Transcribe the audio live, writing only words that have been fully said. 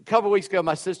A couple of weeks ago,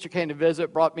 my sister came to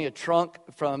visit, brought me a trunk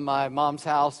from my mom's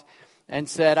house, and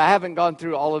said, I haven't gone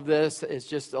through all of this. It's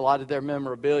just a lot of their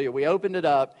memorabilia. We opened it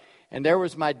up, and there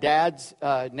was my dad's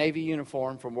Navy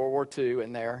uniform from World War II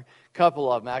in there. A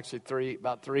couple of them, actually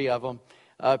about three of them.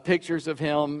 Pictures of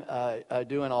him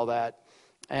doing all that.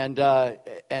 And I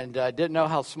didn't know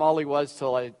how small he was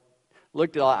till I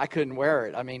looked at it. I couldn't wear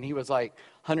it. I mean, he was like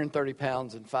 130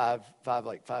 pounds and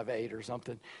 5'8" or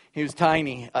something. He was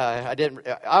tiny. I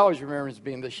always remember him as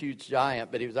being this huge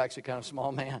giant, but he was actually kind of a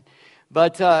small man.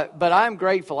 But I'm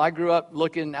grateful. I grew up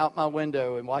looking out my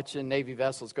window and watching Navy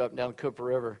vessels go up and down the Cooper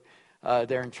River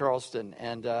there in Charleston,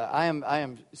 and I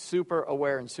am super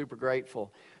aware and super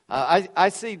grateful. I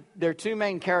see there are two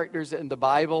main characters in the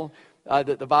Bible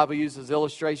that the Bible uses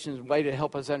illustrations and way to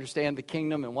help us understand the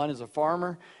kingdom, and one is a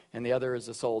farmer and the other is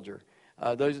a soldier.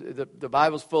 The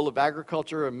Bible's full of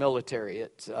agriculture and military.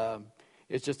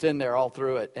 It's just in there all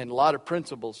through it, and a lot of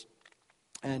principles.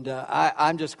 And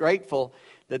I'm just grateful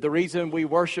that the reason we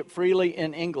worship freely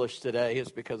in English today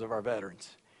is because of our veterans.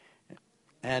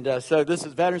 And so this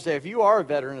is Veterans Day. If you are a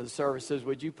veteran of the services,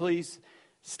 would you please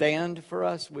stand for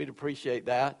us? We'd appreciate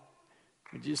that.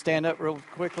 Would you stand up real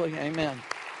quickly? Amen.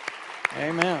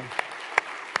 Amen.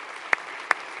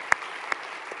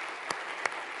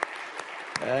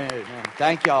 Amen.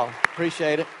 Thank y'all.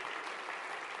 Appreciate it.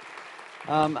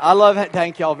 I love it.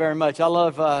 Thank y'all very much. I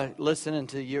love listening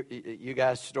to you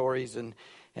guys' stories and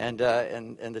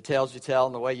the tales you tell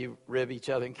and the way you rib each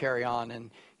other and carry on. And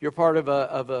you're part of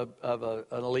an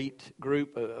elite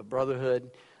group, a brotherhood,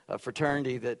 a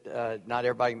fraternity that not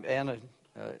everybody, and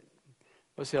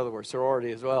what's the other word?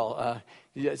 Sorority as well.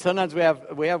 Sometimes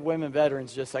we have women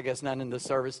veterans, just I guess none in this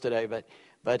service today, but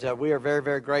we are very,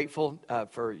 very grateful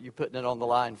for you putting it on the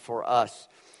line for us.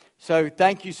 So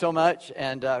thank you so much,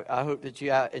 and I hope that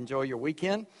you enjoy your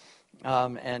weekend,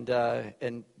 and a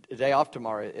day off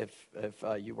tomorrow. If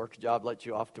you work a job, let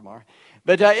you off tomorrow.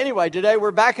 But anyway, today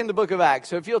we're back in the book of Acts.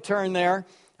 So if you'll turn there,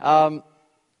 and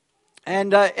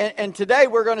today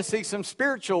we're going to see some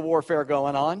spiritual warfare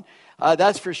going on.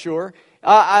 That's for sure.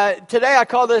 Today I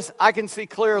call this "I Can See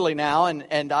Clearly Now,"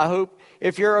 and I hope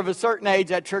if you're of a certain age,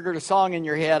 that triggered a song in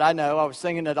your head. I know I was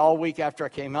singing it all week after I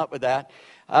came up with that.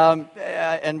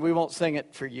 And we won't sing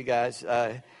it for you guys.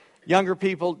 Younger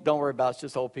people, don't worry about it. It's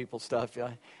just old people stuff.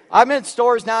 I'm in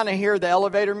stores now and I hear the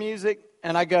elevator music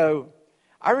and I go,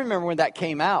 I remember when that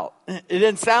came out. It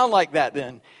didn't sound like that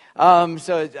then.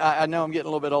 So I know I'm getting a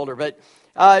little bit older. But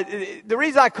the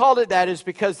reason I called it that is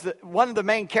because one of the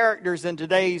main characters in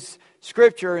today's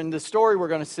scripture and the story we're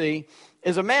going to see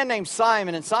is a man named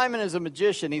Simon. And Simon is a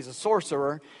magician. He's a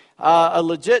sorcerer, a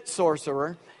legit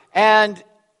sorcerer. And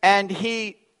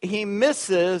he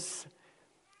misses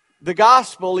the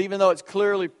gospel even though it's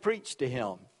clearly preached to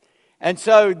him. And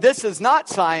so this is not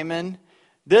Simon.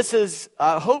 This is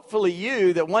hopefully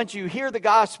you, that once you hear the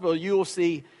gospel, you will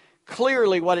see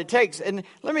clearly what it takes. And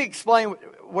let me explain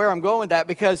where I'm going with that,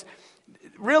 because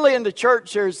really in the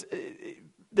church there's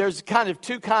kind of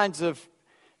two kinds of,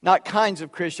 not kinds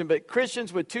of Christian, but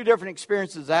Christians with two different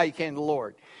experiences of how you came to the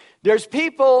Lord. There's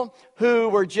people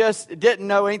who didn't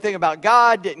know anything about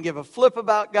God, didn't give a flip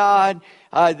about God,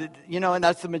 and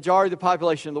that's the majority of the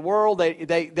population of the world.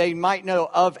 They might know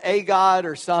of a God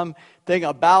or something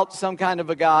about some kind of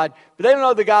a God, but they don't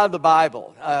know the God of the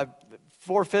Bible.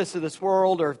 4/5 of this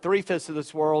world or 3/5 of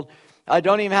this world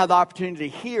don't even have the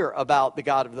opportunity to hear about the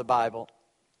God of the Bible.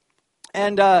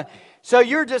 And so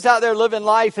you're just out there living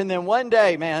life, and then one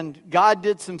day, man, God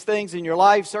did some things in your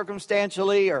life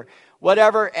circumstantially or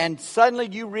whatever, and suddenly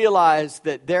you realize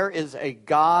that there is a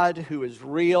God who is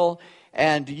real,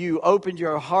 and you opened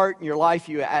your heart and your life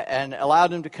and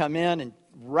allowed him to come in and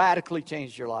radically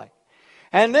change your life.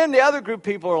 And then the other group of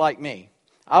people are like me.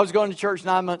 I was going to church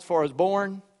 9 months before I was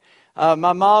born.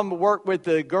 My mom worked with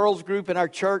the girls group in our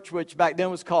church, which back then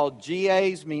was called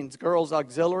GAs, means Girls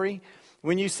Auxiliary.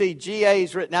 When you see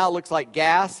GAs written out, it looks like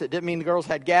gas. It didn't mean the girls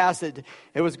had gas. It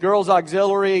was Girls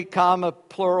Auxiliary, comma,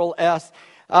 plural S.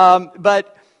 So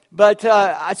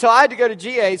I had to go to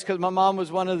GA's because my mom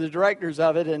was one of the directors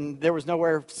of it, and there was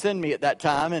nowhere to send me at that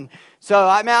time. And so,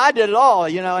 I did it all,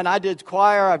 and I did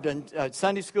choir, I've done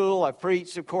Sunday school, I've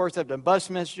preached, of course, I've done bus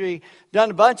ministry,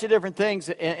 done a bunch of different things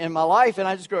in my life, and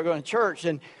I just grew up going to church.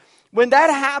 And when that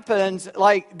happens,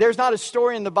 there's not a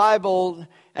story in the Bible,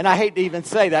 and I hate to even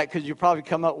say that because you probably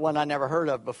come up with one I never heard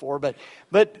of before, but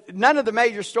none of the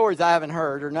major stories I haven't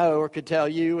heard or know or could tell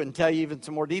you and tell you even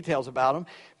some more details about them,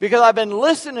 because I've been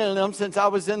listening to them since I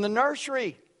was in the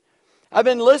nursery. I've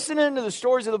been listening to the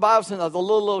stories of the Bible since I was a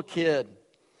little kid.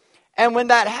 And when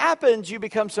that happens, you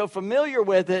become so familiar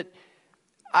with it.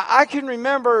 I can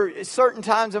remember certain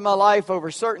times in my life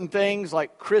over certain things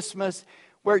like Christmas,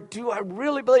 where do I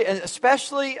really believe, and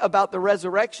especially about the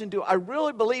resurrection, do I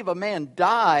really believe a man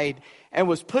died and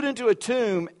was put into a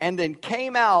tomb and then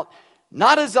came out,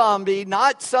 not a zombie,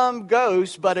 not some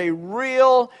ghost, but a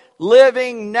real,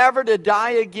 living, never to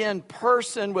die again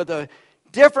person with a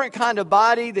different kind of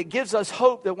body that gives us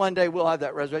hope that one day we'll have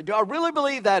that resurrection? Do I really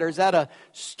believe that, or is that a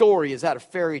story? Is that a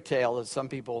fairy tale, as some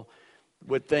people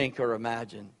would think or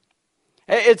imagine?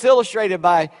 It's illustrated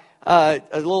by a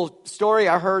little story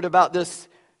I heard about this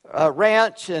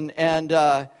ranch, and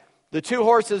the two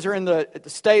horses are in the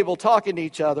stable talking to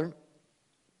each other.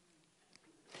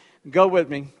 Go with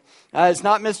me. It's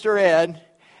not Mr. Ed.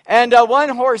 And one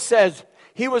horse says,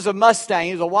 he was a Mustang.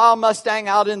 He was a wild Mustang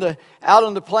out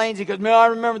on the plains. He goes, man, I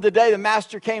remember the day the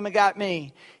master came and got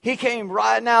me. He came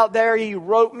riding out there. He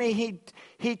roped me.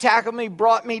 He tackled me,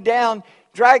 brought me down,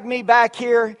 dragged me back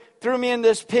here, threw me in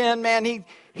this pen. Man,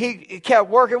 he kept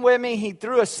working with me. He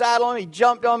threw a saddle on me. He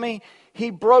jumped on me. He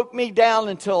broke me down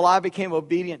until I became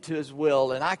obedient to his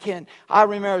will. And I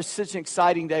remember such an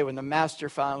exciting day when the master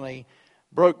finally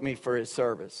broke me for his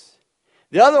service.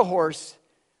 The other horse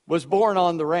was born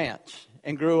on the ranch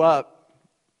and grew up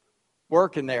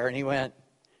working there. And he went,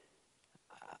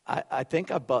 I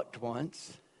think I bucked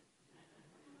once.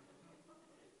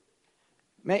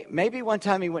 Maybe one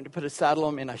time he went to put a saddle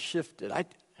on me and I shifted.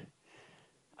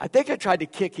 I think I tried to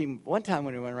kick him one time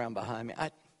when he went around behind me.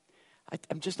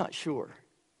 I'm just not sure.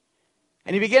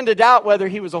 And he began to doubt whether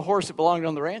he was a horse that belonged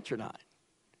on the ranch or not.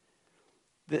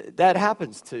 That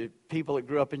happens to people that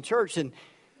grew up in church. And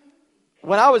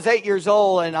when I was 8 years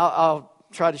old, and I'll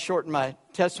try to shorten my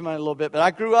testimony a little bit, but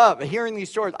I grew up hearing these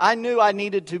stories. I knew I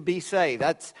needed to be saved.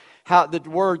 That's how the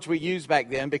words we used back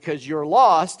then, because you're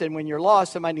lost, and when you're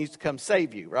lost, somebody needs to come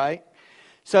save you, right?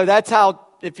 So that's how,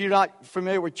 if you're not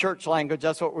familiar with church language,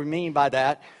 that's what we mean by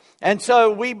that. And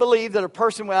so we believe that a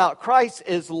person without Christ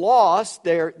is lost.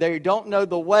 They don't know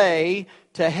the way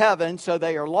to heaven, so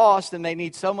they are lost, and they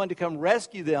need someone to come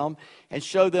rescue them and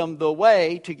show them the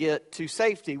way to get to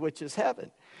safety, which is heaven.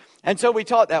 And so we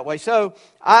taught that way. So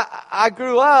I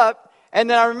grew up, and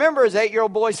then I remember as an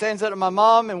 8-year-old boy saying that to my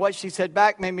mom, and what she said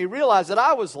back made me realize that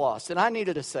I was lost and I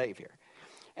needed a Savior.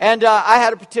 And I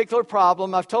had a particular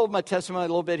problem. I've told my testimony a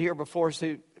little bit here before,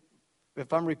 so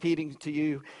if I'm repeating to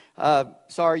you,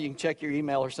 sorry, you can check your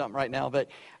email or something right now. But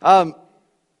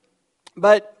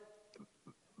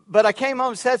I came home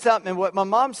and said something, and what my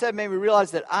mom said made me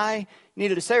realize that I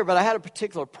needed a Savior. But I had a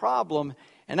particular problem,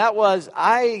 and that was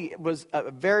I was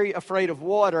very afraid of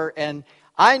water, and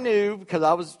I knew, because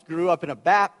I grew up in a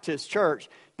Baptist church,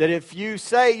 that if you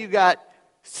say you got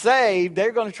saved,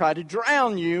 they're going to try to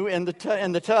drown you in the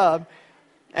tub.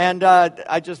 And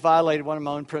I just violated one of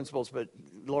my own principles, but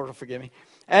Lord will forgive me.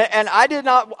 And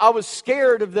I was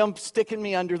scared of them sticking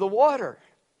me under the water.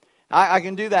 I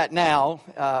can do that now,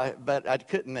 but I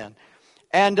couldn't then.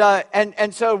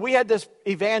 And so we had this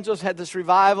evangelist, had this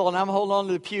revival, and I'm holding on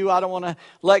to the pew. I don't want to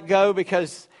let go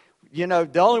because,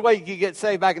 the only way you could get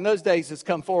saved back in those days is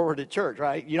come forward at church,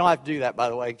 right? You don't have to do that, by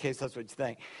the way, in case that's what you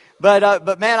think.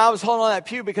 But man, I was holding on to that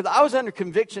pew because I was under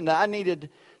conviction that I needed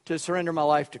to surrender my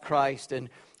life to Christ. And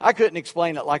I couldn't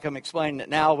explain it like I'm explaining it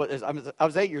now. I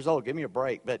was 8 years old. Give me a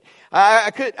break. But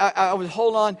I was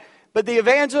holding on. But the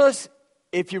evangelist,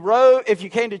 if you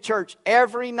came to church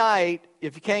every night,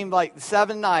 if you came like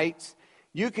 7 nights,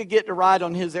 you could get to ride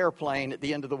on his airplane at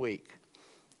the end of the week.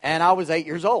 And I was 8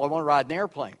 years old. I wanted to ride an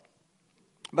airplane.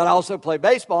 But I also played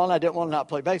baseball, and I didn't want to not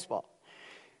play baseball.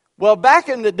 Well, back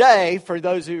in the day, for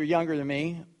those who are younger than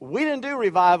me, we didn't do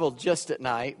revival just at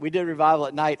night. We did revival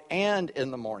at night and in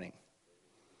the morning.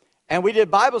 And we did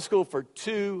Bible school for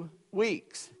 2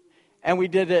 weeks. And we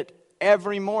did it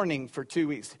every morning for 2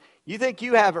 weeks. You think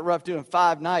you have it rough doing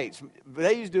 5 nights.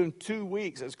 They used doing 2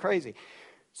 weeks. It's crazy.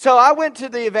 So I went to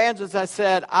the evangelist. I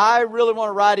said, I really want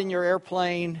to ride in your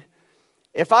airplane.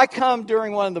 If I come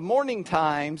during one of the morning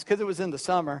times, because it was in the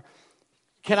summer,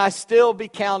 can I still be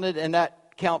counted and that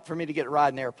count for me to get a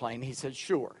ride in an airplane? He said,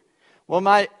 sure. Well,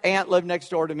 my aunt lived next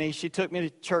door to me. She took me to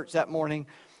church that morning.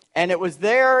 And it was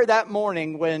there that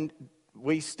morning when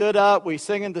we stood up, we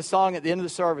singing the song at the end of the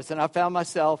service, and I found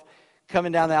myself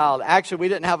coming down the aisle. Actually, we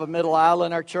didn't have a middle aisle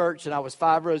in our church, and I was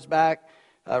 5 rows back,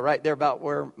 right there about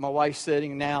where my wife's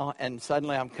sitting now, and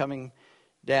suddenly I'm coming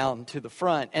down to the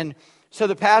front. And so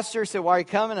the pastor said, why are you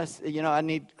coming? I said, I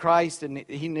need Christ, and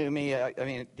he knew me.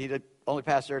 He's the only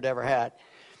pastor I'd ever had.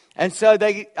 And so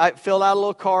I filled out a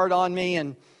little card on me,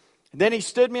 and then he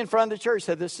stood me in front of the church,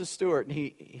 said, this is Stuart, and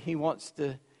he wants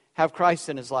to have Christ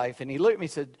in his life. And he looked at me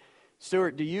and said,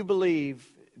 Stuart, do you believe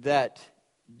that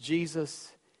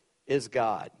Jesus is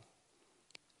God.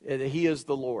 He is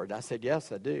the Lord. I said,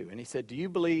 yes, I do. And he said, do you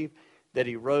believe that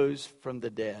he rose from the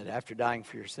dead after dying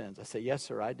for your sins? I said, yes,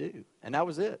 sir, I do. And that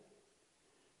was it.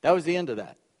 That was the end of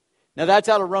that. Now that's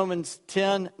out of Romans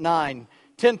 10:9.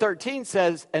 10:13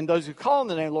 says, and those who call on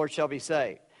the name of the Lord shall be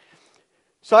saved.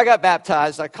 So I got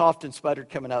baptized. I coughed and sputtered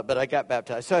coming up, but I got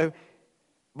baptized. So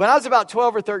when I was about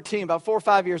 12 or 13, about 4 or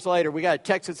 5 years later, we got a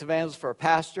Texas evangelist for a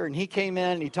pastor, and he came in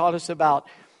and he taught us about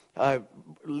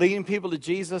leading people to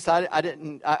Jesus.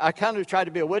 I kind of tried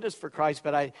to be a witness for Christ,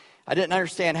 but I didn't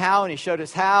understand how, and he showed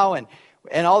us how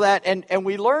and all that. And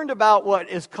we learned about what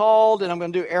is called, and I'm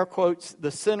going to do air quotes,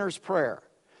 the sinner's prayer.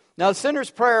 Now, the sinner's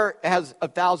prayer has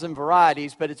 1,000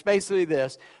 varieties, but it's basically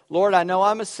this. Lord, I know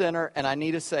I'm a sinner and I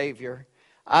need a Savior.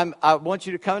 I want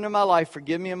you to come into my life,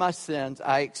 forgive me of my sins.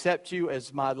 I accept you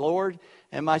as my Lord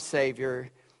and my Savior,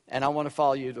 and I want to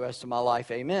follow you the rest of my life.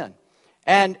 Amen.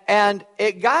 And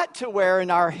it got to where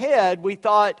in our head we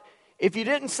thought if you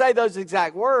didn't say those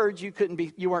exact words,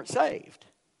 you weren't saved.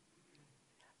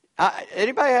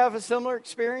 Anybody have a similar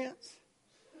experience?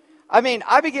 I mean,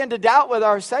 I began to doubt whether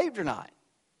I was saved or not.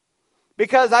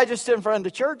 Because I just stood in front of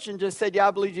the church and just said, yeah,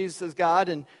 I believe Jesus is God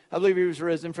and I believe he was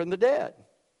risen from the dead.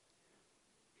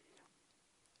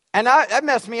 And that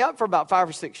messed me up for about 5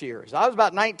 or 6 years. I was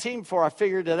about 19 before I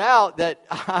figured it out that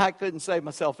I couldn't save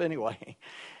myself anyway.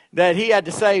 That he had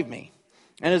to save me.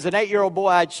 And as an 8-year-old boy,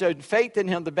 I'd showed faith in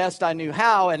him the best I knew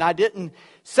how. And I didn't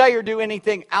say or do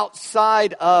anything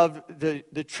outside of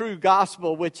the true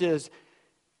gospel, which is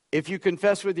if you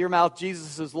confess with your mouth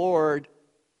Jesus is Lord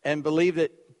and believe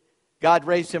that God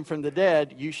raised him from the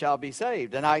dead, you shall be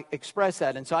saved. And I expressed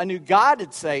that. And so I knew God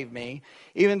had saved me,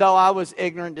 even though I was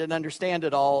ignorant and didn't understand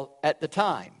it all at the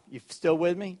time. You still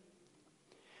with me?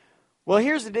 Well,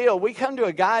 here's the deal. We come to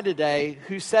a guy today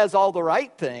who says all the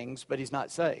right things, but he's not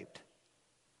saved.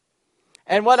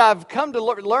 And what I've come to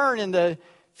learn in the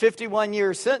 51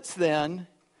 years since then,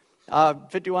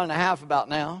 51 and a half about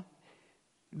now,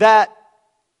 that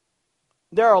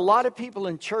there are a lot of people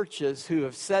in churches who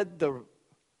have said the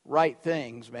right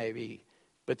things maybe,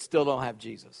 but still don't have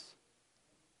Jesus.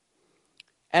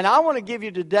 And I want to give you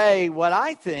today what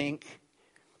I think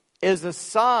is a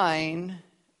sign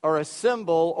or a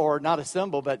symbol, or not a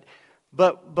symbol, but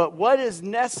what is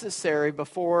necessary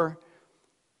before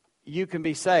you can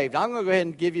be saved. I'm going to go ahead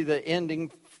and give you the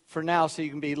ending for now so you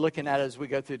can be looking at it as we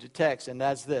go through the text, and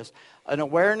that's this. An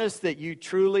awareness that you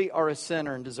truly are a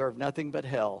sinner and deserve nothing but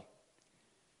hell.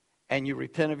 And you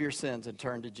repent of your sins and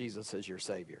turn to Jesus as your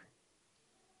Savior.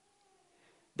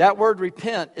 That word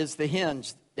repent is the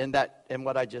hinge in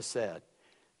what I just said.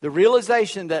 The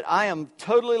realization that I am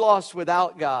totally lost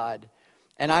without God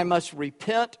and I must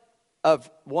repent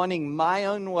of wanting my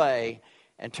own way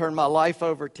and turn my life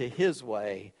over to his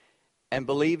way and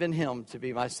believe in him to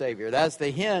be my Savior. That's the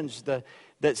hinge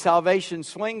that salvation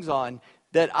swings on,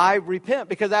 that I repent.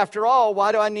 Because after all,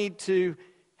 why do I need to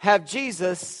have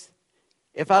Jesus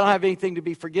if I don't have anything to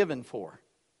be forgiven for?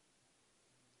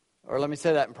 Or let me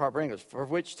say that in proper English. For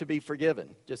which to be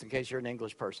forgiven, just in case you're an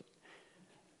English person.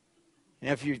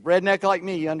 And if you're redneck like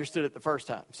me, you understood it the first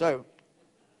time. So,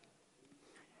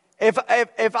 if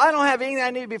I don't have anything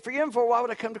I need to be forgiven for, why would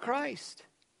I come to Christ?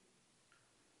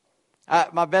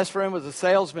 My best friend was a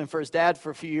salesman for his dad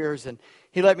for a few years, and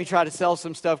he let me try to sell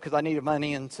some stuff because I needed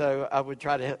money, and so I would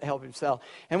try to help him sell.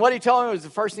 And what he told me was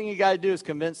the first thing you got to do is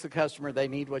convince the customer they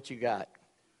need what you got.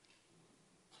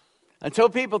 Until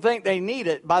people think they need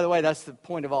it, by the way, that's the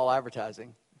point of all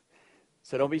advertising.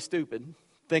 So don't be stupid.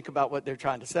 Think about what they're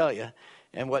trying to sell you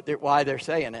and why they're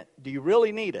saying it. Do you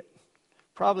really need it?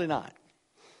 Probably not.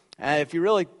 And if you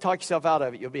really talk yourself out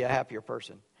of it, you'll be a happier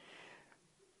person.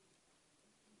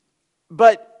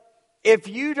 But if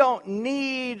you don't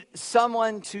need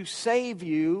someone to save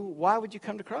you, why would you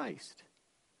come to Christ?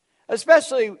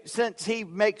 Especially since he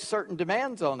makes certain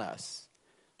demands on us.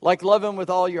 Like love him with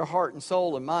all your heart and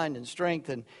soul and mind and strength,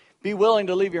 and be willing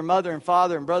to leave your mother and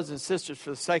father and brothers and sisters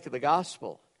for the sake of the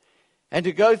gospel. And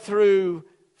to go through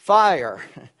fire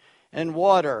and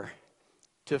water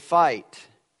to fight,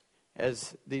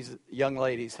 as these young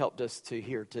ladies helped us to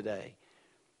hear today,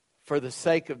 for the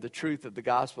sake of the truth of the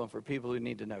gospel and for people who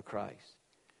need to know Christ.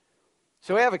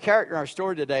 So we have a character in our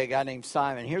story today, a guy named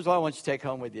Simon. Here's what I want you to take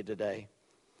home with you today.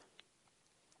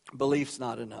 Belief's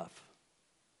not enough.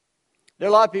 There are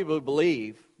a lot of people who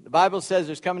believe. The Bible says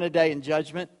there's coming a day in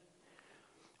judgment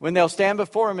when they'll stand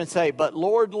before him and say, but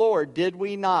Lord, Lord, did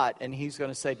we not? And he's going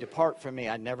to say, depart from me,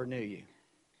 I never knew you.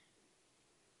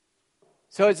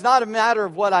 So it's not a matter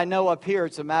of what I know up here,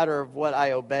 it's a matter of what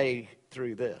I obey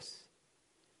through this.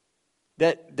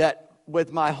 That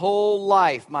with my whole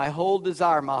life, my whole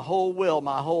desire, my whole will,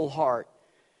 my whole heart,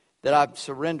 that I've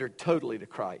surrendered totally to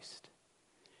Christ.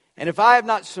 And if I have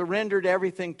not surrendered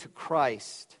everything to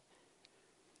Christ,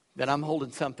 then I'm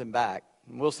holding something back.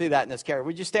 And we'll see that in this character.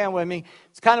 Would you stand with me?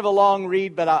 It's kind of a long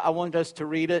read, but I want us to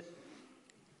read it.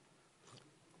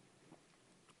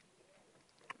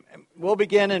 We'll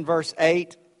begin in verse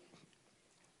 8.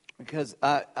 Because,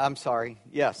 I'm sorry,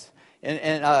 yes.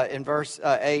 In verse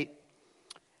 8.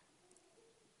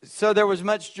 So there was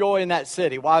much joy in that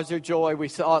city. Why was there joy? We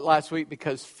saw it last week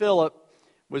because Philip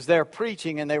was there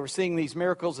preaching and they were seeing these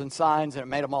miracles and signs and it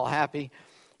made them all happy.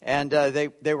 And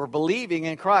they were believing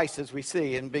in Christ, as we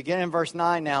see. And begin in verse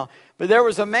 9 now. But there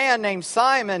was a man named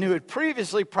Simon who had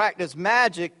previously practiced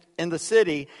magic in the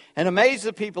city and amazed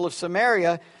the people of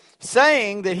Samaria,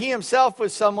 saying that he himself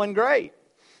was someone great,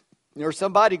 or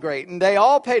somebody great. And they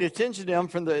all paid attention to him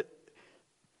from the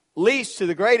least to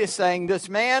the greatest, saying, this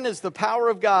man is the power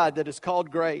of God that is called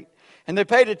great. And they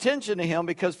paid attention to him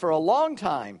because for a long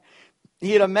time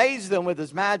he had amazed them with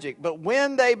his magic. But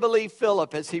when they believed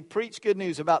Philip as he preached good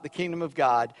news about the kingdom of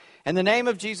God and the name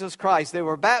of Jesus Christ, they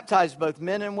were baptized, both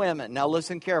men and women. Now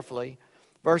listen carefully.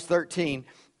 Verse 13.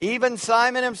 Even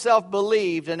Simon himself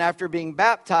believed, and after being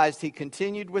baptized, he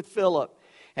continued with Philip.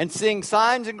 And seeing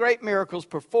signs and great miracles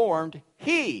performed,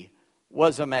 he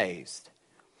was amazed.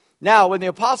 Now, when the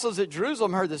apostles at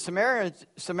Jerusalem heard that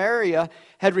Samaria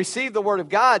had received the word of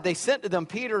God, they sent to them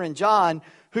Peter and John,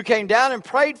 who came down and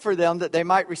prayed for them that they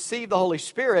might receive the Holy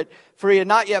Spirit, for he had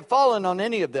not yet fallen on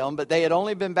any of them, but they had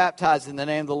only been baptized in the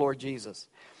name of the Lord Jesus.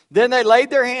 Then they laid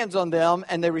their hands on them,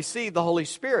 and they received the Holy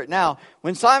Spirit. Now,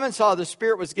 when Simon saw the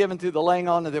Spirit was given through the laying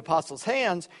on of the apostles'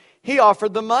 hands, he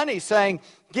offered them money, saying,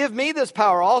 give me this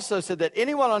power also, so that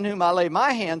anyone on whom I lay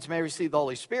my hands may receive the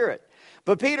Holy Spirit.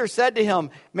 But Peter said to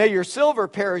him, may your silver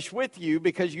perish with you,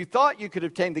 because you thought you could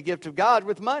obtain the gift of God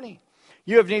with money.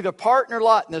 You have neither part nor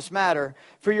lot in this matter,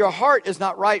 for your heart is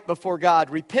not right before God.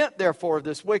 Repent, therefore, of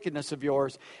this wickedness of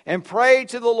yours, and pray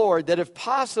to the Lord that, if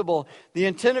possible, the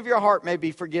intent of your heart may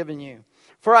be forgiven you.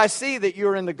 For I see that you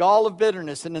are in the gall of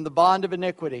bitterness and in the bond of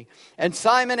iniquity. And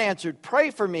Simon answered, pray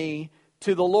for me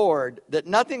to the Lord, that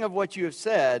nothing of what you have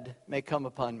said may come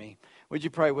upon me. Would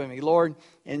you pray with me? Lord,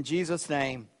 in Jesus'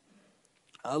 name,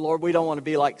 Lord, we don't want to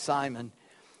be like Simon.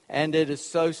 And it is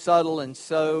so subtle and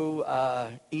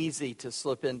so easy to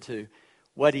slip into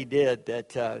what he did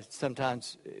that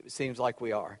sometimes it seems like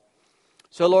we are.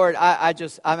 So, Lord, I'm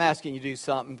asking you to do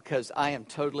something because I am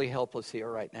totally helpless here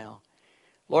right now.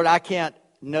 Lord, I can't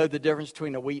know the difference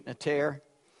between a wheat and a tare.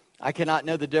 I cannot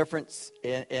know the difference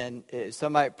in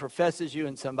somebody that professes you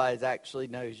and somebody that actually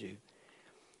knows you.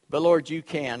 But, Lord, you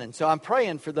can. And so I'm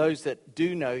praying for those that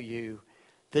do know you,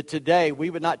 that today we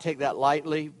would not take that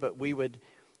lightly, but we would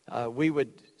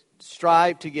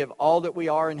strive to give all that we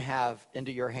are and have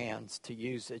into your hands to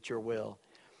use at your will.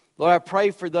 Lord, I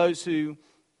pray for those who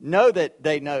know that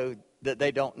they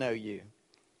don't know you.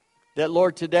 That,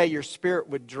 Lord, today your Spirit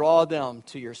would draw them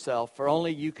to yourself, for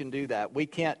only you can do that. We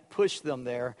can't push them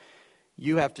there.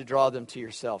 You have to draw them to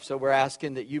yourself. So we're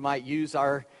asking that you might use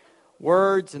our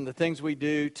words and the things we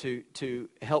do to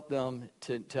help them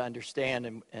to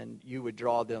understand, and you would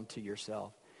draw them to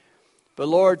yourself. But,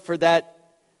 Lord, for that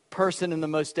person in the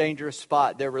most dangerous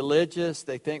spot, they're religious,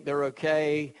 they think they're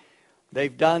okay,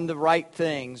 they've done the right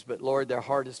things, but, Lord, their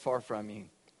heart is far from you.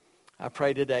 I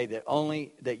pray today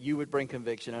that you would bring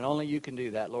conviction, and only you can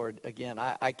do that, Lord. Again,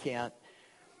 I can't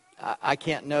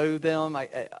know them.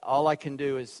 All I can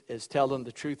do is tell them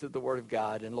the truth of the Word of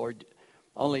God, and Lord,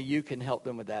 only you can help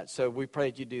them with that. So we pray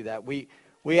that you do that. We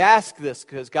ask this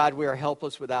because, God, we are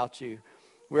helpless without you.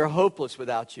 We are hopeless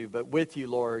without you, but with you,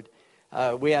 Lord,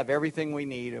 we have everything we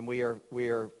need, and we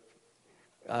are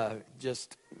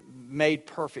just made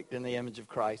perfect in the image of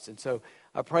Christ. And so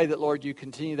I pray that, Lord, you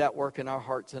continue that work in our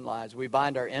hearts and lives. We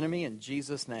bind our enemy in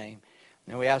Jesus' name,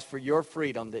 and we ask for your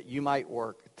freedom that you might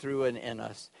work through and in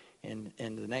us. In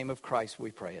the name of Christ,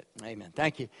 we pray it. Amen.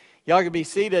 Thank you. Y'all can be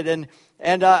seated.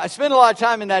 And I spent a lot of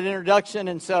time in that introduction,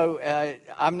 and so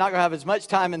I'm not going to have as much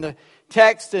time in the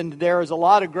text, and there is a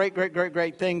lot of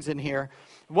great things in here.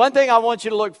 One thing I want you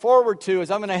to look forward to is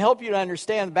I'm going to help you to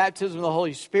understand the baptism of the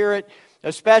Holy Spirit,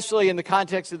 especially in the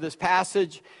context of this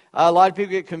passage. A lot of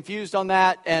people get confused on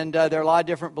that, and there are a lot of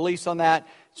different beliefs on that.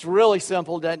 It's really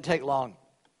simple. It doesn't take long.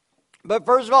 But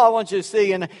first of all, I want you to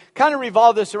see and kind of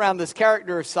revolve this around this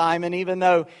character of Simon, even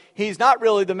though he's not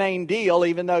really the main deal,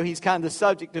 even though he's kind of the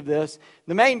subject of this.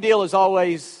 The main deal is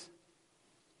always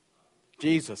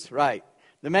Jesus, right?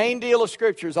 The main deal of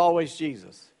Scripture is always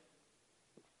Jesus.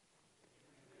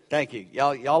 Thank you.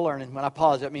 Y'all learning. When I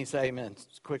pause, that means say amen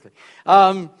quickly.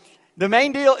 The The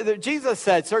main deal, Jesus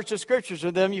said, search the scriptures,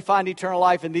 with them you find eternal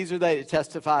life, and these are they that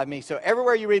testify of me. So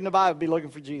everywhere you read in the Bible, be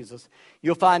looking for Jesus.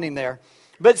 You'll find him there.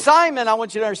 But Simon, I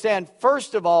want you to understand,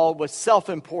 first of all, was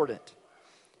self-important.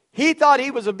 He thought he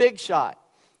was a big shot.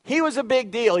 He was a big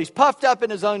deal. He's puffed up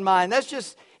in his own mind. That's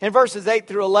just in verses 8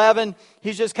 through 11.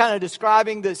 He's just kind of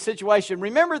describing the situation.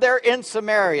 Remember, they're in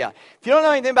Samaria. If you don't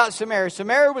know anything about Samaria,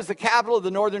 Samaria was the capital of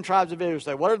the northern tribes of Israel.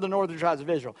 So what are the northern tribes of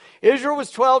Israel? Israel was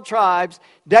 12 tribes.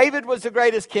 David was the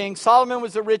greatest king. Solomon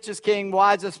was the richest king,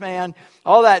 wisest man.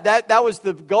 All that. That was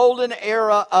the golden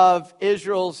era of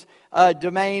Israel's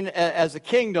domain as a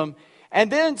kingdom.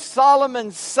 And then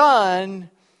Solomon's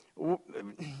son,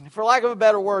 for lack of a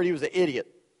better word, he was an idiot.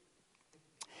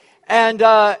 And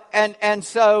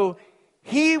so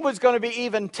he was going to be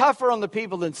even tougher on the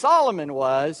people than Solomon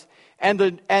was. And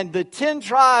the 10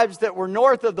 tribes that were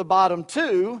north of the bottom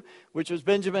two, which was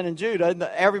Benjamin and Judah, and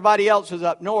everybody else was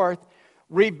up north,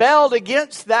 rebelled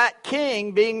against that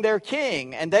king being their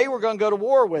king. And they were going to go to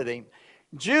war with him.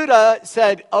 Judah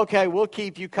said, okay, we'll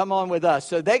keep you, come on with us.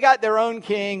 So they got their own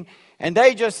king. And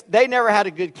they never had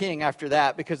a good king after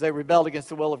that because they rebelled against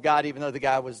the will of God, even though the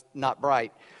guy was not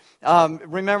bright.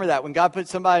 Remember that. When God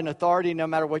puts somebody in authority, no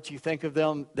matter what you think of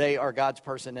them, they are God's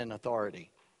person in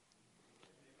authority.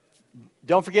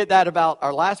 Don't forget that about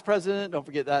our last president. Don't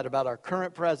forget that about our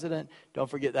current president. Don't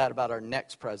forget that about our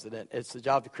next president. It's the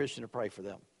job of the Christian to pray for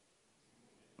them.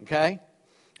 Okay?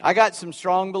 I got some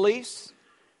strong beliefs.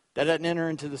 That doesn't enter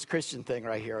into this Christian thing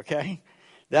right here, okay?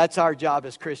 That's our job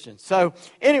as Christians. So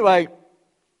anyway,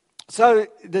 so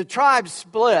the tribes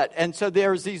split, and so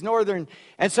there's these northern,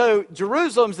 and so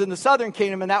Jerusalem's in the southern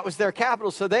kingdom, and that was their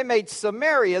capital, so they made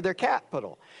Samaria their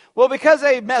capital. Well, because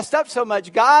they messed up so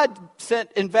much, God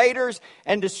sent invaders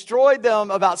and destroyed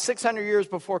them about 600 years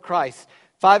before Christ,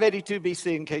 582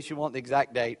 BC, in case you want the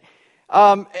exact date.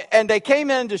 And they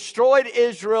came in and destroyed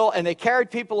Israel, and they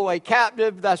carried people away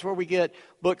captive. That's where we get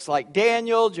books like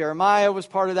Daniel, Jeremiah was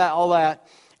part of that, all that.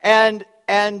 And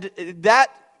that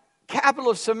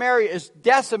capital of Samaria is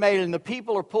decimated, and the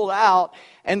people are pulled out,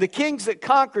 and the kings that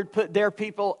conquered put their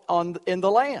people in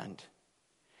the land.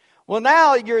 Well,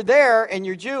 now you're there, and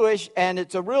you're Jewish, and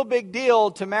it's a real big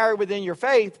deal to marry within your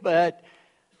faith, but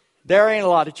there ain't a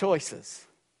lot of choices.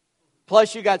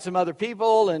 Plus, you got some other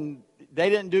people, and they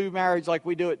didn't do marriage like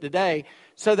we do it today.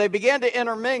 So they began to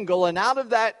intermingle, and out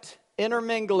of that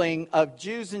intermingling of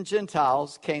Jews and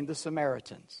Gentiles came the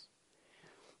Samaritans.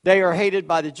 They are hated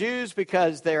by the Jews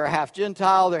because they are half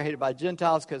Gentile. They're hated by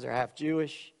Gentiles because they're half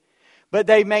Jewish. But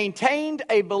they maintained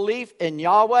a belief in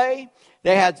Yahweh.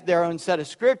 They had their own set of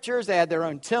scriptures. They had their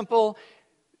own temple.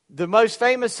 The most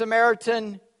famous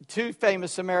Samaritan, two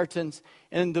famous Samaritans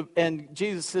in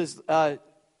Jesus'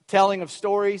 telling of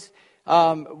stories.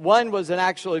 One was an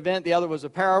actual event. The other was a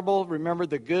parable. Remember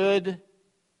the good?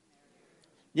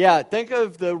 Yeah, think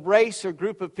of the race or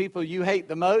group of people you hate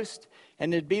the most,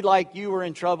 and it'd be like you were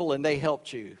in trouble and they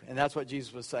helped you. And that's what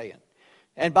Jesus was saying.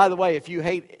 And by the way, if you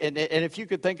hate, and if you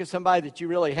could think of somebody that you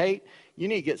really hate, you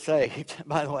need to get saved,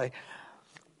 by the way.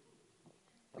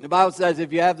 The Bible says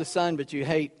if you have the Son but you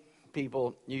hate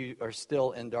people, you are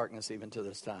still in darkness even to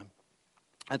this time.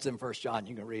 That's in 1 John.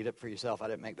 You can read it for yourself. I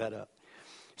didn't make that up.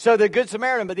 So the Good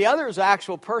Samaritan, but the other is an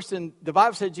actual person. The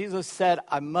Bible said Jesus said,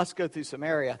 I must go through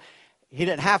Samaria. He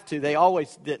didn't have to. They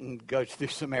always didn't go through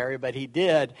Samaria, but he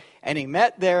did. And he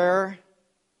met their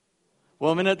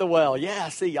woman at the well. Yeah,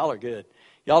 see, y'all are good.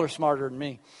 Y'all are smarter than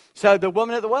me. So the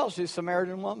woman at the well, she's a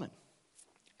Samaritan woman.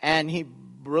 And he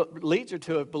leads her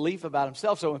to a belief about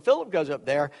himself. So when Philip goes up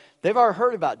there, they've already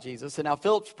heard about Jesus. And now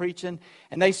Philip's preaching,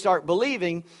 and they start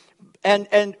believing.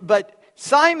 But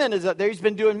Simon is up there. He's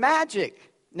been doing magic.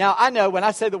 Now, I know when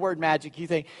I say the word magic, you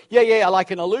think, yeah,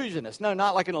 like an illusionist. No,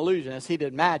 not like an illusionist. He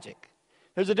did magic.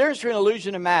 There's a difference between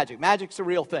illusion and magic. Magic's a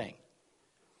real thing.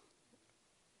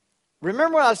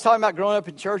 Remember when I was talking about growing up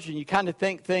in church and you kind of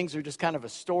think things are just kind of a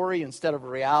story instead of a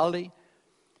reality?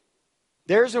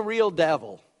 There's a real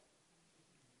devil.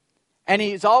 And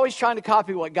he's always trying to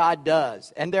copy what God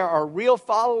does. And there are real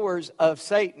followers of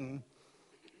Satan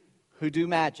who do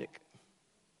magic.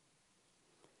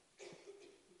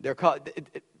 They're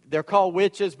called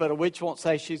witches, but a witch won't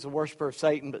say she's a worshiper of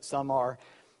Satan, but some are.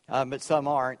 But some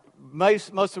aren't.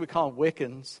 Mostly we call them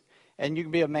Wiccans. And you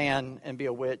can be a man and be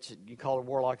a witch. You call it a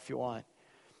warlock if you want.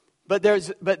 But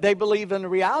they believe in the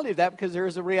reality of that because there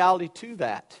is a reality to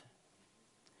that.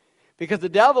 Because the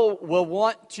devil will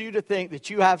want you to think that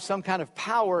you have some kind of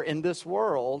power in this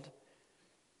world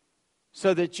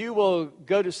so that you will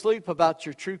go to sleep about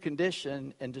your true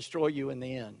condition and destroy you in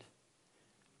the end.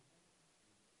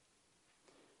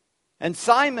 And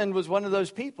Simon was one of those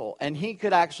people, and he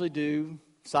could actually do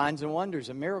signs and wonders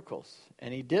and miracles,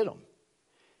 and he did them.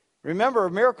 Remember,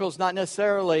 a miracle is not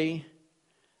necessarily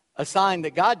a sign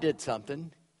that God did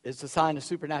something. It's a sign a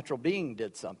supernatural being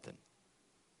did something.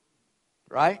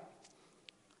 Right?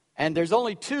 And there's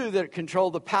only two that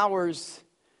control the powers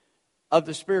of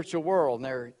the spiritual world, and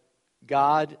they're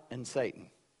God and Satan.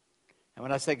 And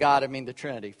when I say God, I mean the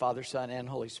Trinity, Father, Son, and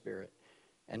Holy Spirit,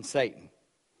 and Satan.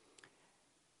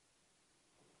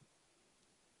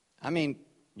 I mean,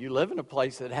 you live in a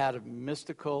place that had a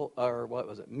mystical, or what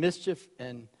was it, mischief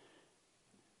and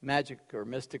magic or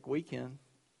mystic weekend.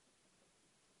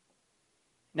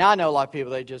 Now, I know a lot of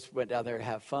people, they just went down there to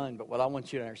have fun, but what I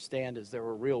want you to understand is there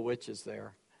were real witches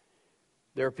there.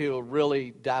 There are people who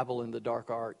really dabble in the dark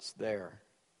arts there.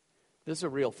 This is a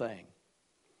real thing.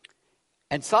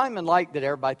 And Simon liked that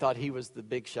everybody thought he was the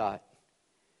big shot.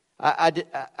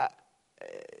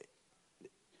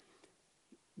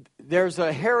 There's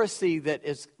a heresy that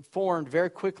is formed very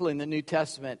quickly in the New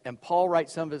Testament, and Paul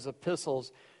writes some of his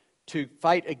epistles to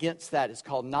fight against that. It's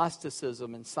called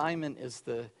Gnosticism, and Simon is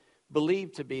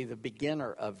believed to be the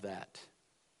beginner of that.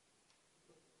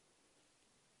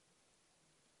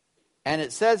 And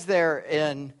it says there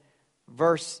in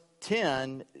verse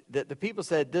 10 that the people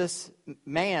said, this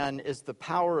man is the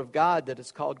power of God that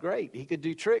is called great. He could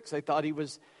do tricks. They thought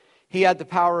he had the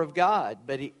power of God,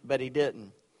 but he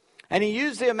didn't. And he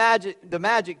used the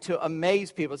magic to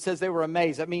amaze people. It says they were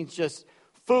amazed. That means just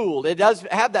fooled. It does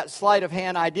have that sleight of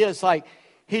hand idea. It's like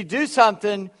he'd do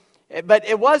something, but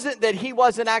it wasn't that he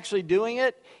wasn't actually doing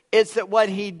it. It's that what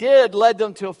he did led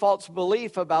them to a false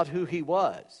belief about who he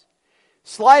was.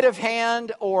 Sleight of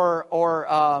hand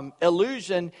or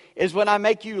illusion is when I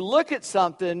make you look at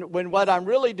something when what I'm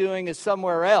really doing is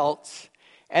somewhere else.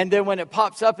 And then when it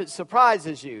pops up, it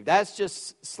surprises you. That's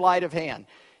just sleight of hand.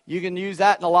 You can use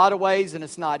that in a lot of ways, and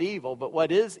it's not evil. But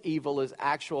what is evil is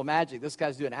actual magic. This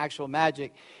guy's doing actual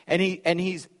magic, and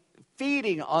he's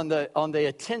feeding on the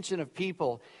attention of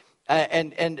people,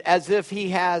 and as if he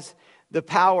has the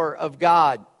power of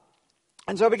God.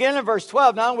 And so beginning in verse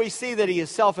 12, now we see that he is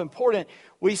self-important.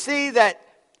 We see that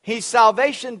he's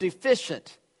salvation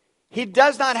deficient. He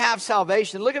does not have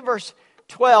salvation. Look at verse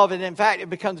 12, and in fact, it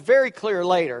becomes very clear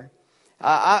later.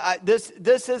 This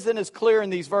isn't as clear in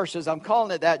these verses. I'm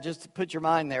calling it that just to put your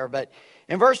mind there. But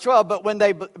in verse 12, but when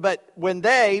they,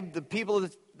 the people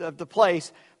of the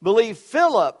place, believe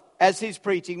Philip as he's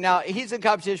preaching. Now, he's in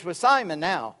competition with Simon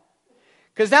now.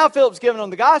 Because now Philip's giving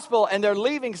them the gospel, and they're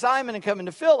leaving Simon and coming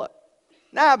to Philip.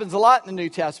 That happens a lot in the New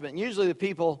Testament. Usually the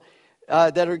people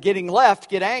that are getting left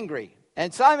get angry.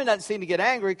 And Simon doesn't seem to get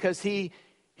angry because he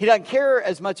doesn't care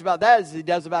as much about that as he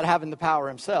does about having the power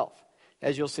himself,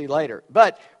 as you'll see later.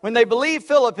 But when they believed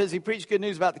Philip as he preached good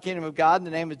news about the kingdom of God in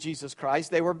the name of Jesus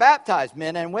Christ, they were baptized,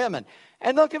 men and women.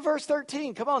 And look at verse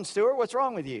 13. Come on, Stuart, what's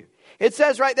wrong with you? It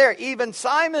says right there, even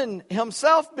Simon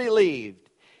himself believed.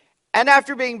 And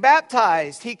after being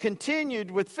baptized, he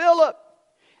continued with Philip.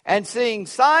 And seeing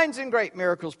signs and great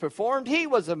miracles performed, he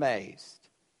was amazed.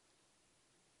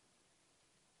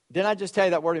 Didn't I just tell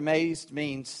you that word amazed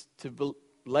means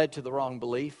led to the wrong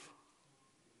belief?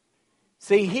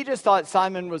 See, he just thought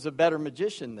Simon was a better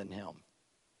magician than him.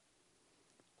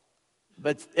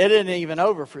 But it isn't even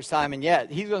over for Simon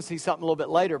yet. He's going to see something a little bit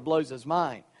later, blows his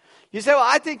mind. You say, well,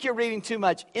 I think you're reading too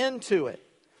much into it.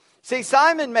 See,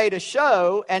 Simon made a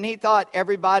show, and he thought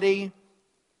everybody...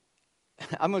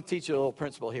 I'm going to teach you a little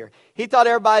principle here. He thought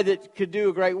everybody that could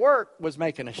do a great work was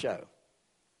making a show.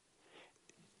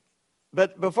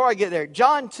 But before I get there,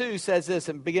 John 2 says this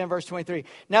in beginning verse 23.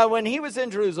 Now, when he was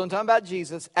in Jerusalem, talking about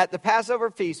Jesus, at the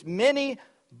Passover feast, many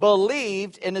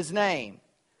believed in his name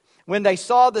when they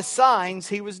saw the signs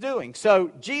he was doing.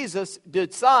 So Jesus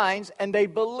did signs, and they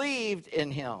believed in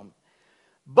him.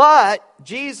 But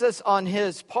Jesus, on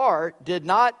his part, did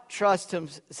not trust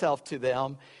himself to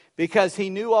them, because he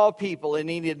knew all people and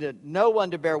he needed no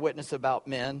one to bear witness about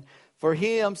men, for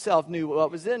he himself knew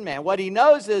what was in man. What he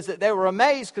knows is that they were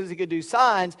amazed because he could do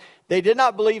signs. They did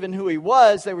not believe in who he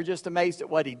was. They were just amazed at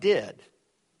what he did.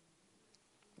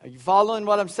 Are you following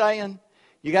what I'm saying?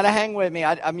 You got to hang with me.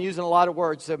 I'm using a lot of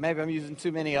words, so maybe I'm using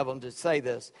too many of them to say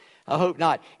this. I hope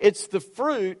not. It's the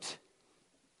fruit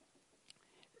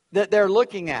that they're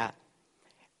looking at.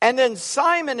 And then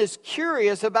Simon is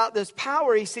curious about this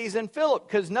power he sees in Philip.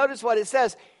 Because notice what it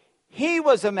says. He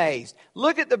was amazed.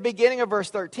 Look at the beginning of verse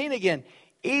 13 again.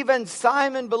 Even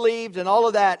Simon believed and all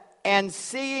of that. And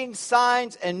seeing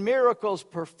signs and miracles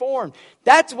performed.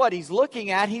 That's what he's looking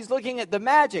at. He's looking at the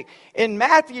magic. In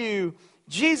Matthew,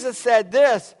 Jesus said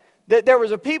this. That there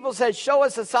was a people said, show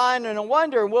us a sign and a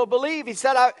wonder and we'll believe. He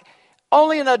said,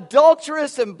 Only an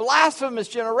adulterous and blasphemous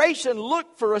generation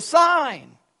looked for a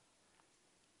sign.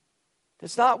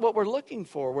 That's not what we're looking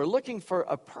for. We're looking for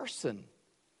a person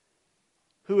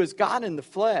who is God in the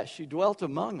flesh, who dwelt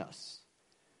among us.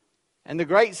 And the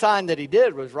great sign that he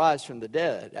did was rise from the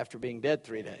dead after being dead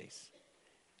 3 days.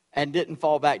 And didn't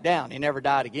fall back down. He never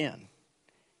died again.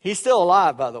 He's still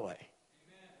alive, by the way.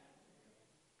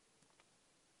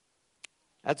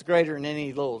 That's greater than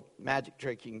any little magic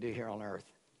trick you can do here on earth.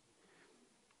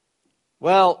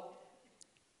 Well,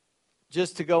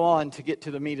 just to go on to get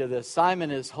to the meat of this, Simon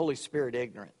is Holy Spirit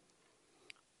ignorant.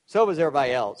 So was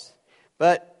everybody else.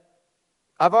 But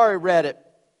I've already read it.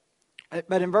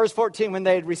 But in verse 14, when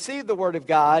they had received the word of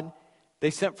God, they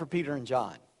sent for Peter and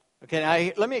John. Okay,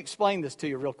 now let me explain this to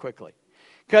you real quickly.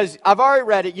 Because I've already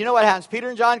read it. You know what happens? Peter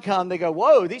and John come. They go,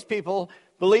 whoa, these people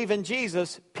believe in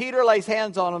Jesus. Peter lays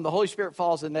hands on them. The Holy Spirit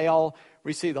falls and they all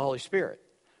receive the Holy Spirit.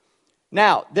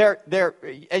 Now,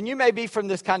 and you may be from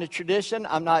this kind of tradition.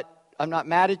 I'm not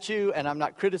mad at you and I'm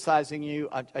not criticizing you.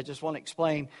 I just want to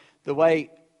explain the way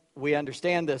we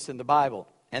understand this in the Bible.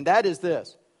 And that is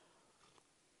this.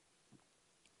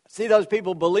 See, those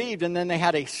people believed and then they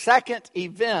had a second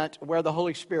event where the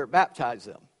Holy Spirit baptized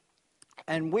them.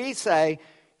 And we say,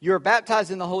 you're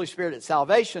baptized in the Holy Spirit at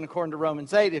salvation, according to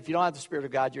Romans 8. If you don't have the Spirit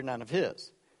of God, you're none of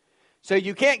His. So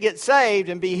you can't get saved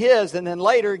and be His and then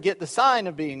later get the sign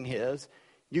of being His.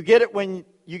 You get it when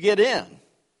you get in.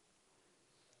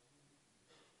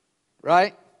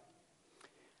 Right?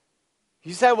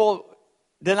 You say, well,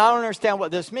 then I don't understand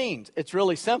what this means. It's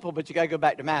really simple, but you got to go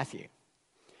back to Matthew.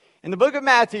 In the book of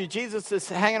Matthew, Jesus is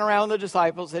hanging around with the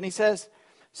disciples and he says,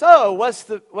 so, what's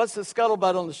the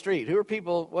scuttlebutt on the street?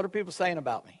 What are people saying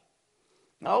about me?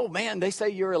 Oh, man, they say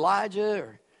you're Elijah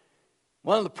or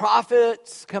one of the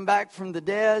prophets come back from the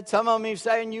dead. Some of them even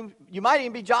saying you might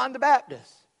even be John the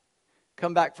Baptist,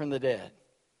 come back from the dead.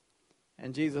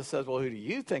 And Jesus says, well, who do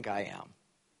you think I am?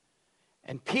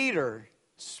 And Peter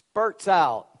spurts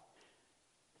out,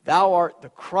 thou art the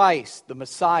Christ, the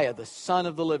Messiah, the Son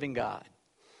of the living God.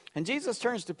 And Jesus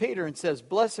turns to Peter and says,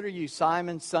 blessed are you,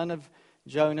 Simon, son of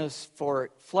Jonas,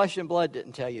 for flesh and blood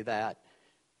didn't tell you that.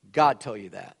 God told you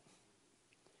that.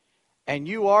 And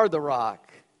you are the rock.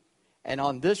 And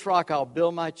on this rock I'll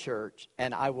build my church.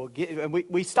 And I will give, and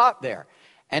we stop there.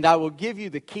 And I will give you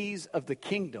the keys of the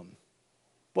kingdom.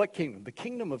 What kingdom? The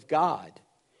kingdom of God.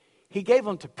 He gave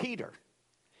them to Peter.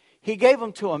 He gave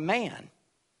them to a man.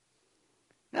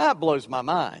 Now that blows my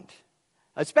mind.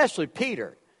 Especially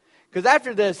Peter. Because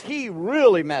after this, he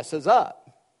really messes up.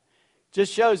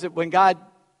 Just shows that when God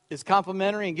is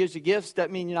complimentary and gives you gifts,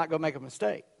 that means you're not going to make a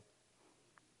mistake.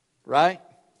 Right?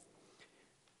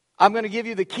 I'm going to give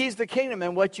you the keys to the kingdom,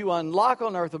 and what you unlock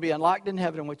on earth will be unlocked in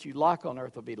heaven, and what you lock on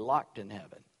earth will be locked in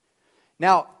heaven.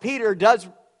 Now, Peter does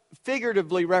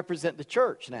figuratively represent the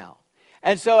church now.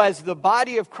 And so as the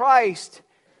body of Christ,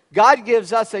 God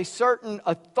gives us a certain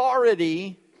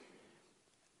authority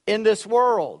in this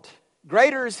world.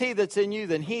 Greater is He that's in you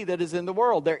than he that is in the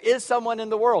world. There is someone in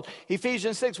the world.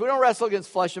 Ephesians 6, we don't wrestle against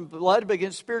flesh and blood, but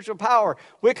against spiritual power,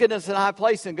 wickedness in high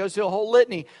places, and goes through a whole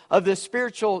litany of this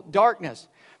spiritual darkness.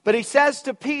 But he says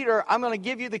to Peter, I'm going to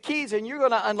give you the keys and you're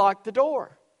going to unlock the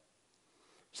door.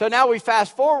 So now we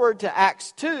fast forward to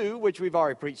Acts 2, which we've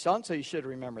already preached on, so you should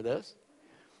remember this.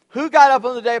 Who got up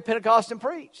on the day of Pentecost and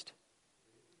preached?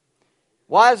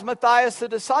 Why is Matthias a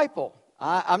disciple?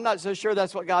 I'm not so sure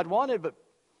that's what God wanted, but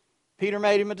Peter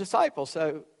made him a disciple,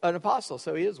 so an apostle,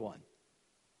 so he is one.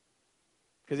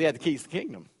 Because he had the keys to the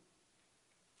kingdom.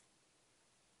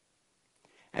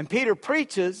 And Peter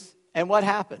preaches, and what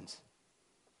happens?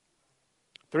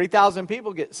 3,000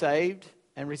 people get saved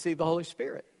and receive the Holy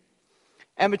Spirit.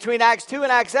 And between Acts 2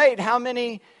 and Acts 8, how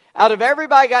many, out of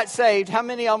everybody got saved, how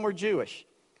many of them were Jewish?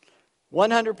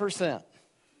 100%.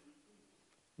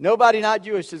 Nobody not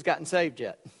Jewish has gotten saved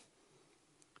yet.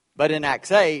 But in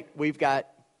Acts 8, we've got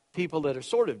people that are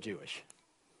sort of Jewish.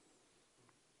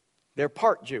 They're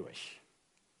part Jewish.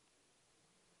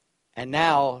 And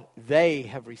now they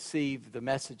have received the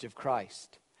message of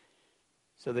Christ.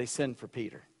 So they send for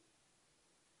Peter.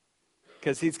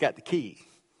 Because he's got the key.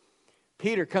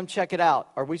 Peter, come check it out.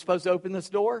 Are we supposed to open this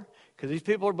door? Because these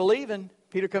people are believing.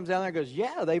 Peter comes down there and goes,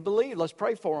 yeah, they believe. Let's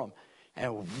pray for them.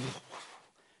 And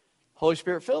Holy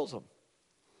Spirit fills them.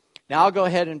 Now I'll go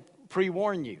ahead and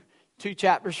pre-warn you. 2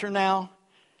 chapters from now,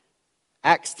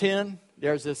 Acts 10,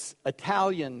 there's this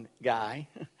Italian guy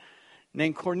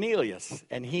named Cornelius.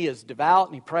 And he is devout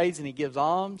and he prays and he gives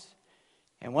alms.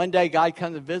 And one day God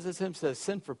comes and visits him, says,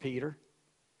 send for Peter.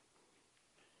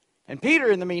 And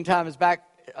Peter, in the meantime, is back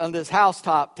on this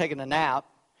housetop taking a nap.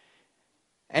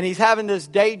 And he's having this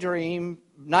daydream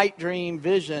night dream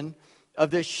vision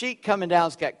of this sheet coming down.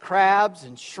 It's got crabs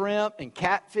and shrimp and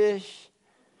catfish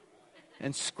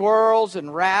and squirrels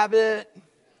and rabbit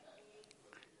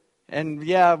and,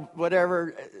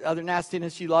 whatever other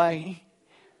nastiness you like.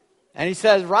 And he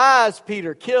says, "Rise,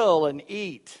 Peter, kill and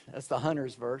eat." That's the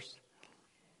hunter's verse.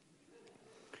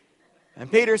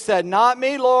 And Peter said, "Not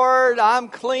me, Lord. I'm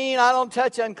clean. I don't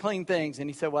touch unclean things." And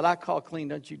he said, "What I call clean,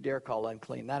 don't you dare call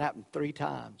unclean." That happened 3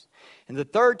 times. And the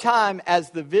 3rd time,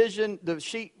 as the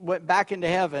sheet went back into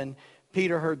heaven,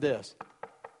 Peter heard this.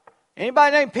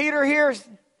 "Anybody named Peter here?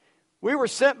 We were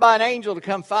sent by an angel to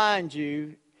come find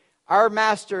you. Our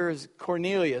master is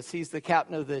Cornelius. He's the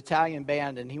captain of the Italian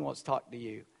band, and he wants to talk to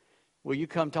you. Will you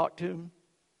come talk to him?"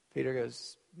 Peter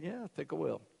goes, "Yeah, I think I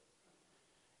will."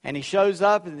 And he shows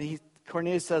up, and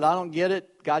Cornelius said, "I don't get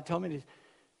it. God told me to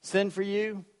send for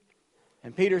you."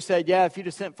 And Peter said, "Yeah, if you'd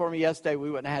have sent for me yesterday,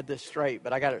 we wouldn't have had this straight,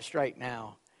 but I got it straight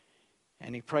now."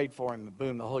 And he prayed for him, and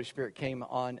boom, the Holy Spirit came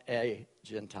on a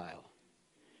Gentile.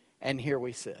 And here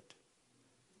we sit.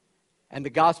 And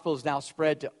the gospel is now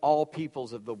spread to all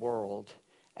peoples of the world.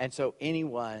 And so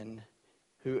anyone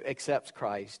who accepts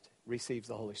Christ receives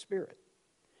the Holy Spirit.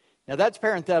 Now that's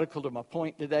parenthetical to my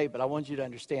point today, but I want you to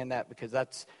understand that because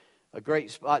that's a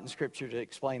great spot in Scripture to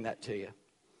explain that to you.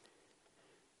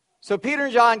 So Peter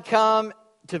and John come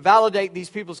to validate these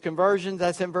people's conversions.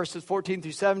 That's in verses 14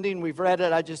 through 17. We've read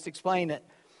it. I just explained it.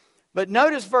 But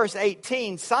notice verse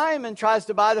 18. Simon tries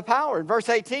to buy the power. In verse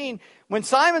 18, when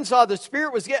Simon saw the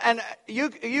Spirit was getting, and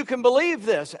you can believe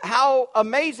this, how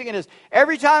amazing it is.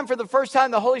 Every time for the first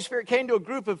time the Holy Spirit came to a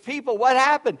group of people, what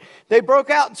happened? They broke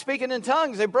out in speaking in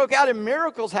tongues. They broke out in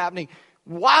miracles happening.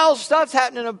 Wild stuff's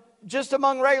happening just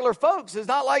among regular folks. It's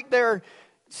not like they're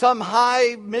some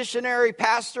high missionary,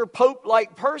 pastor,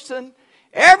 pope-like person.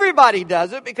 Everybody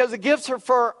does it because the gifts are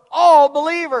for all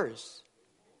believers.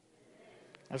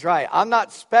 That's right. I'm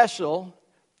not special.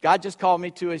 God just called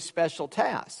me to a special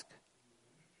task.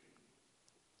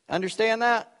 Understand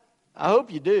that? I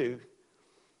hope you do.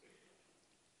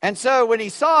 And so when he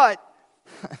saw it,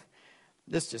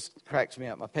 this just cracks me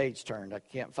up. My page turned. I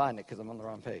can't find it because I'm on the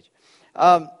wrong page.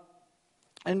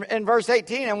 In verse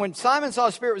 18, and when Simon saw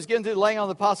the Spirit was given through the laying on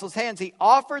the apostles' hands, he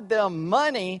offered them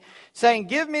money, saying,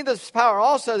 "Give me this power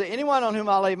also, that anyone on whom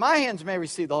I lay my hands may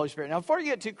receive the Holy Spirit." Now, before you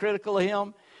get too critical of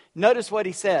him, notice what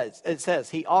he says. It says,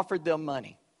 he offered them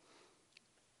money.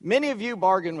 Many of you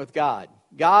bargain with God.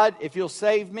 God, if you'll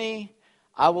save me,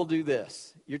 I will do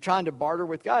this. You're trying to barter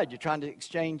with God. You're trying to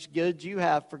exchange goods you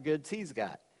have for goods he's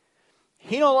got.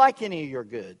 He don't like any of your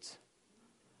goods.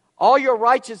 All your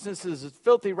righteousness is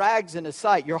filthy rags in his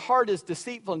sight. Your heart is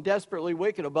deceitful and desperately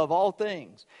wicked above all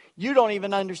things. You don't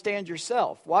even understand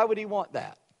yourself. Why would he want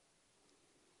that?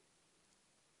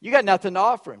 You got nothing to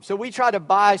offer him. So we try to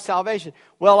buy salvation.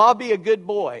 Well, I'll be a good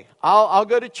boy. I'll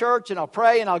go to church and I'll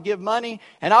pray and I'll give money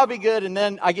and I'll be good and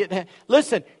then I get...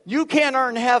 Listen, you can't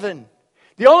earn heaven.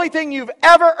 The only thing you've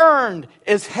ever earned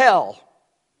is hell.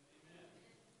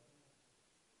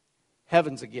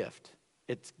 Heaven's a gift.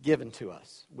 It's given to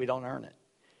us. We don't earn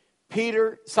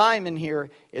it. Simon here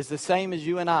is the same as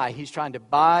you and I. He's trying to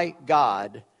buy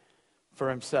God for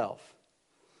himself.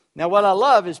 Now what I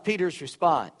love is Peter's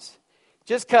response.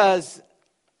 Just cause.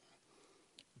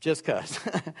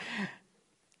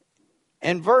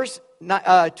 In verse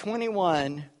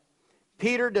 21,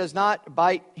 Peter does not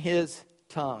bite his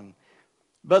tongue,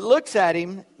 but looks at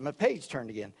him. My page turned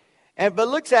again. But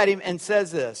looks at him and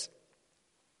says this.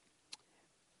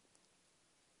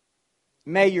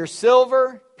 "May your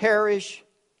silver perish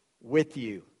with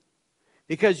you,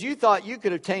 because you thought you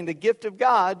could obtain the gift of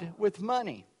God with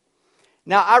money."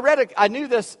 Now, I knew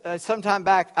this some time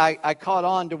back. I caught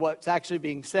on to what's actually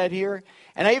being said here.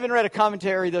 And I even read a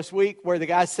commentary this week where the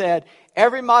guy said,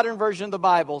 every modern version of the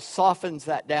Bible softens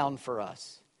that down for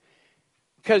us.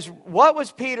 Because what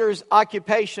was Peter's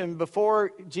occupation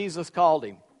before Jesus called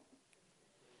him?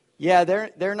 Yeah,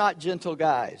 they're not gentle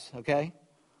guys, okay?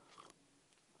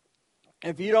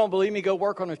 If you don't believe me, go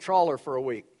work on a trawler for a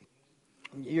week.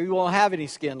 You won't have any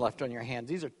skin left on your hands.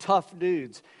 These are tough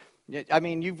dudes. I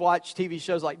mean, you've watched TV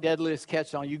shows like Deadliest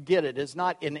Catch. You get it. It's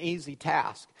not an easy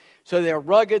task. So they're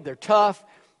rugged. They're tough.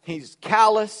 He's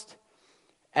calloused.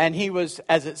 And he was,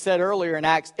 as it said earlier in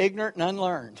Acts, ignorant and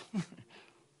unlearned.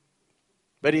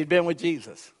 But he'd been with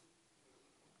Jesus.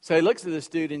 So he looks at this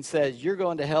dude and says, "You're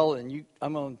going to hell, and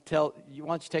I'm going to tell you.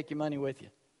 Why don't you take your money with you?"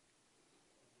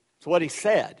 That's what he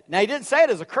said. Now, he didn't say it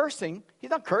as a cursing. He's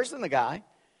not cursing the guy.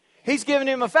 He's giving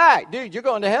him a fact. Dude, you're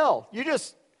going to hell. You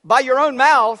just, by your own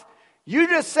mouth, you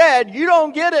just said you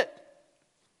don't get it.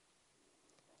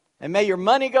 And may your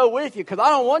money go with you, because I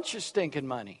don't want your stinking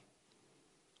money.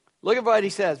 Look at what he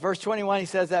says. Verse 21, he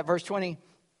says that. Verse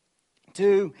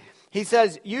 22, he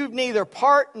says, you've neither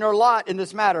part nor lot in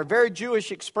this matter. A very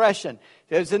Jewish expression.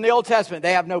 It's in the Old Testament.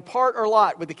 They have no part or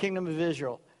lot with the kingdom of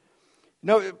Israel.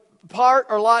 No part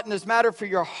or lot in this matter, for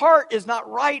your heart is not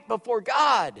right before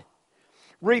God.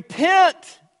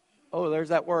 Repent. Oh, there's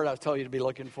that word I told you to be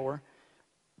looking for.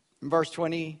 In verse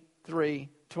 23,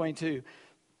 22.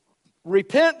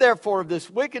 Repent, therefore, of this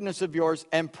wickedness of yours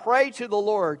and pray to the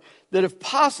Lord that if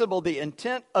possible the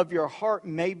intent of your heart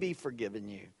may be forgiven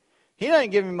you. He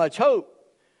doesn't give me much hope.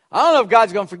 I don't know if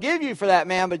God's going to forgive you for that,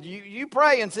 man, but you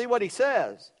pray and see what he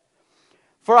says.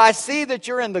 For I see that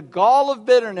you're in the gall of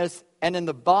bitterness and in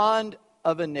the bond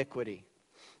of iniquity.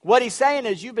 What he's saying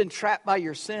is you've been trapped by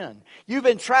your sin. You've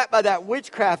been trapped by that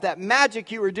witchcraft, that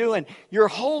magic you were doing. You're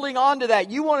holding on to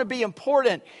that. You want to be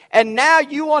important. And now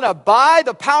you want to buy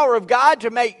the power of God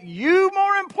to make you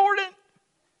more important?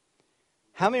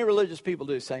 How many religious people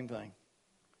do the same thing?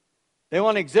 They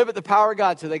want to exhibit the power of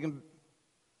God so they can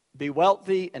be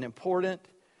wealthy and important,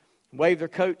 wave their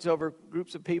coats over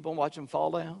groups of people and watch them fall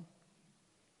down.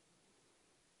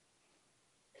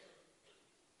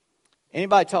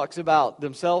 Anybody talks about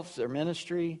themselves, their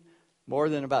ministry, more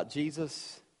than about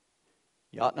Jesus,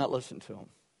 you ought not listen to them.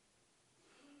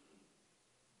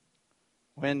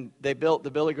 When they built the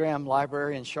Billy Graham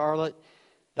Library in Charlotte,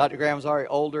 Dr. Graham was already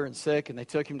older and sick, and they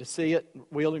took him to see it,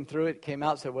 wheeled him through it, came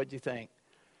out and said, "What'd you think?"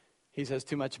 He says,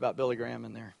 "Too much about Billy Graham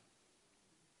in there."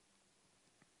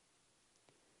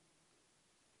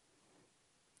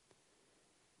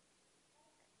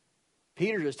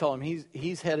 Peter just told him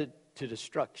he's headed to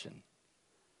destruction.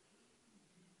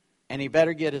 And he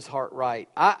better get his heart right.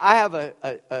 I have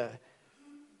a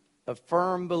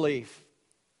firm belief.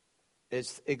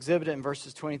 It's exhibited in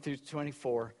verses 20 through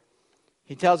 24.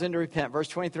 He tells him to repent. Verse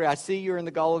 23, I see you're in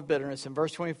the gall of bitterness. In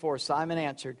verse 24, Simon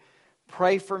answered,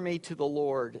 pray for me to the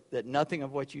Lord that nothing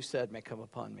of what you said may come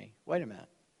upon me. Wait a minute.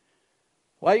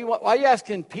 Why are you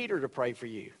asking Peter to pray for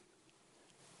you?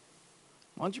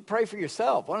 Why don't you pray for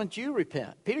yourself? Why don't you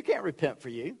repent? Peter can't repent for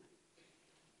you.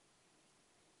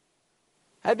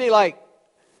 That'd be like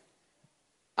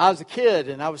I was a kid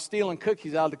and I was stealing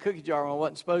cookies out of the cookie jar when I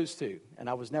wasn't supposed to, and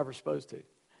I was never supposed to.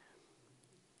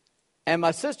 And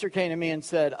my sister came to me and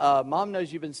said, Mom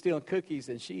knows you've been stealing cookies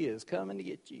and she is coming to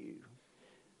get you.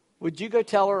 Would you go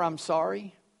tell her I'm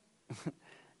sorry?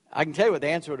 I can tell you what the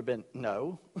answer would have been,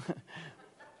 no.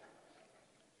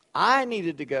 I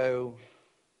needed to go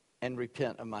and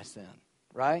repent of my sin,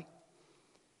 right?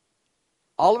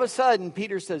 All of a sudden,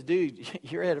 Peter says, dude,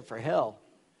 you're headed for hell.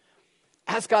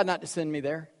 Ask God not to send me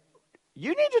there. You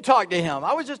need to talk to him.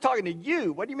 I was just talking to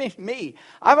you. What do you mean me?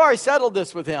 I've already settled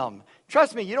this with him.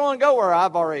 Trust me, you don't want to go where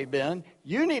I've already been.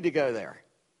 You need to go there.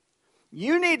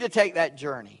 You need to take that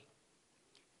journey.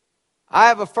 I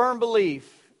have a firm belief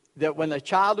that when the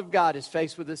child of God is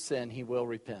faced with his sin, he will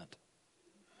repent.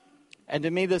 And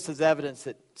to me, this is evidence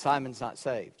that Simon's not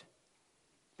saved.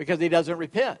 Because he doesn't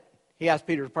repent. He asked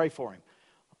Peter to pray for him.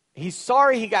 He's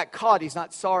sorry he got caught. He's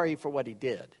not sorry for what he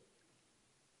did.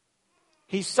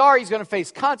 He's sorry he's going to face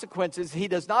consequences. He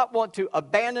does not want to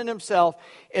abandon himself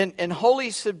in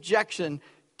holy subjection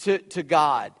to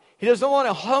God. He doesn't want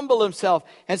to humble himself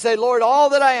and say, Lord, all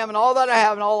that I am and all that I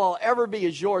have and all I'll ever be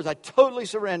is yours. I totally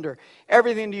surrender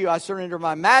everything to you. I surrender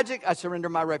my magic. I surrender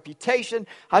my reputation.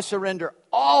 I surrender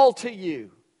all to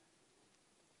you.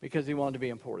 Because he wanted to be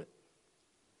important.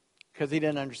 Because he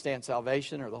didn't understand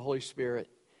salvation or the Holy Spirit.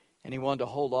 And he wanted to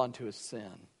hold on to his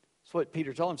sin. That's what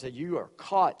Peter told him. He said, you are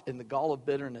caught in the gall of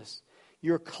bitterness.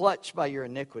 You're clutched by your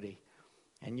iniquity.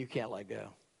 And you can't let go.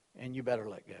 And you better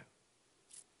let go.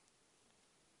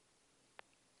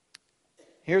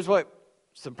 Here's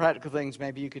some practical things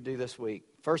maybe you could do this week.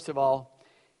 First of all,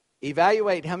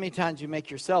 evaluate how many times you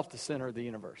make yourself the center of the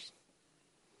universe.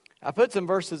 I put some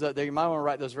verses up there. You might want to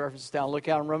write those references down. Look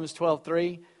out in Romans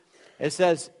 12:3. It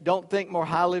says, don't think more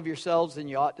highly of yourselves than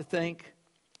you ought to think.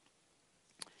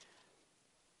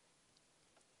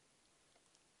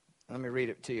 Let me read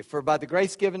it to you. For by the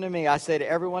grace given to me, I say to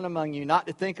everyone among you, not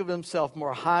to think of himself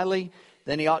more highly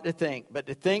than he ought to think, but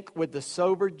to think with the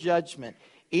sober judgment,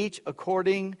 each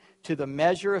according to the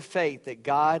measure of faith that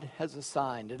God has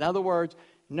assigned. In other words,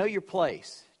 know your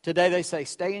place. Today they say,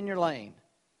 stay in your lane.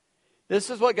 This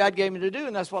is what God gave me to do,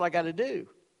 and that's what I got to do.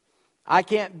 I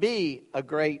can't be a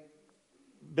great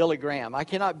Billy Graham. I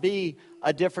cannot be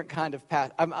a different kind of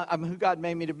path. I'm who God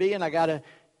made me to be, and I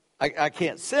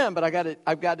can't sin, but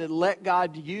I've got to let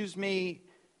God use me,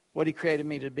 what he created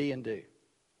me to be and do.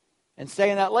 And stay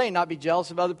in that lane, not be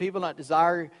jealous of other people, not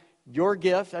desire your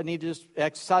gift. I need to just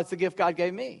exercise the gift God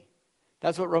gave me.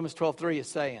 That's what Romans 12:3 is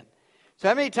saying. So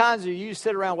how many times do you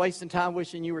sit around wasting time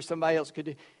wishing you were somebody else could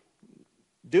do?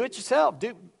 Do it yourself.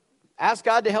 Ask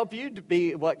God to help you to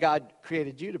be what God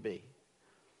created you to be.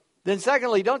 Then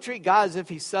secondly, don't treat God as if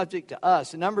he's subject to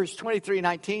us. In Numbers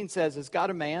 23:19 says, is God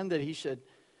a man that he should...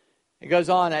 It goes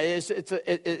on. It's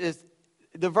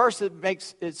the verse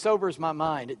that it sobers my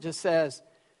mind. It just says,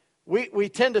 we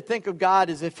tend to think of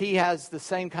God as if he has the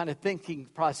same kind of thinking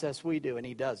process we do, and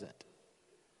he doesn't.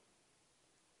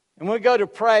 And when we go to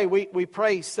pray, we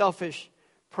pray selfish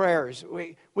prayers.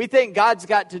 We think God's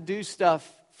got to do stuff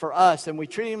for us, and we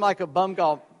treat him like a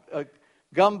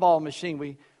gumball machine.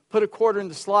 We put a quarter in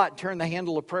the slot and turn the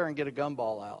handle of prayer and get a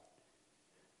gumball out.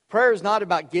 Prayer is not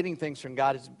about getting things from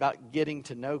God. It's about getting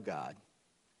to know God.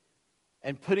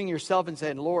 And putting yourself and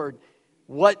saying, Lord,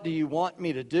 what do you want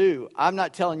me to do? I'm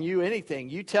not telling you anything.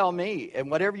 You tell me. And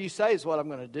whatever you say is what I'm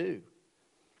going to do.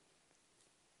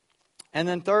 And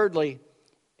then thirdly,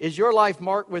 is your life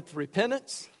marked with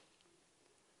repentance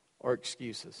or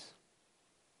excuses?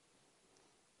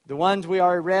 The ones we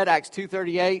already read, Acts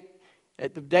 2:38,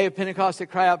 at the day of Pentecost, they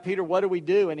cried out, Peter, what do we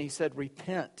do? And he said,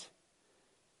 repent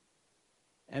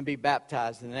and be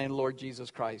baptized in the name of the Lord Jesus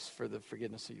Christ for the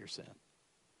forgiveness of your sin.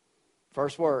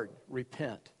 First word,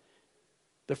 repent.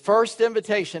 The first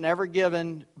invitation ever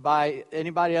given by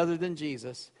anybody other than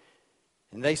Jesus.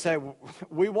 And they say,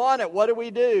 we want it. What do we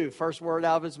do? First word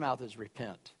out of his mouth is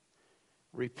repent.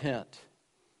 Repent.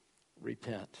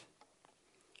 Repent.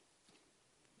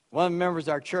 One of the members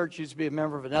of our church used to be a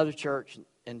member of another church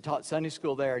and taught Sunday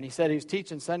school there. And he said he was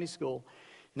teaching Sunday school.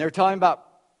 And they were talking about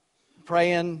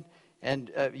praying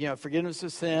and forgiveness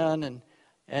of sin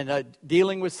and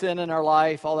dealing with sin in our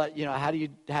life, all that. How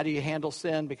do you handle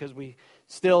sin, because we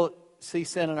still see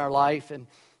sin in our life,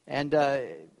 and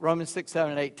Romans 6,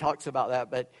 7, and 8 talks about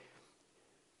that. But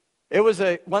it was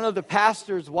one of the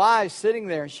pastor's wives sitting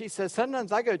there, and she says,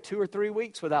 sometimes I go 2 or 3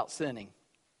 weeks without sinning.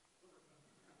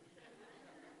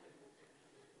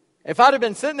 If I'd have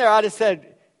been sitting there, I'd have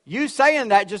said, you saying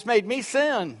that just made me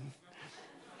sin.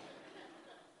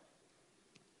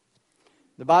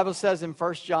 The Bible says in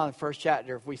 1 John, the first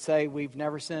chapter, if we say we've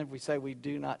never sinned, if we say we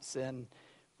do not sin,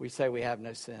 we say we have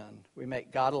no sin. We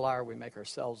make God a liar, we make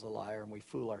ourselves a liar, and we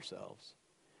fool ourselves.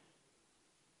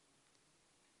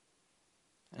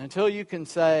 And until you can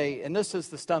say, and this is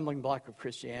the stumbling block of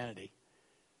Christianity,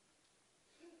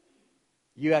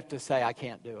 you have to say, I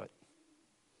can't do it.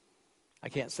 I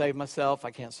can't save myself,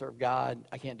 I can't serve God,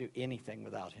 I can't do anything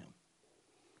without him.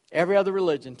 Every other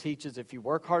religion teaches if you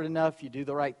work hard enough, you do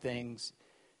the right things,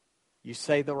 you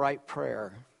say the right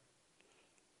prayer,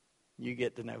 you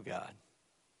get to know God.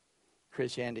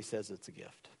 Christianity says it's a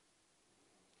gift.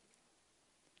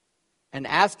 And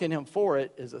asking him for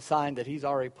it is a sign that he's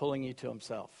already pulling you to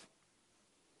himself.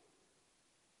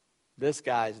 This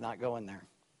guy is not going there.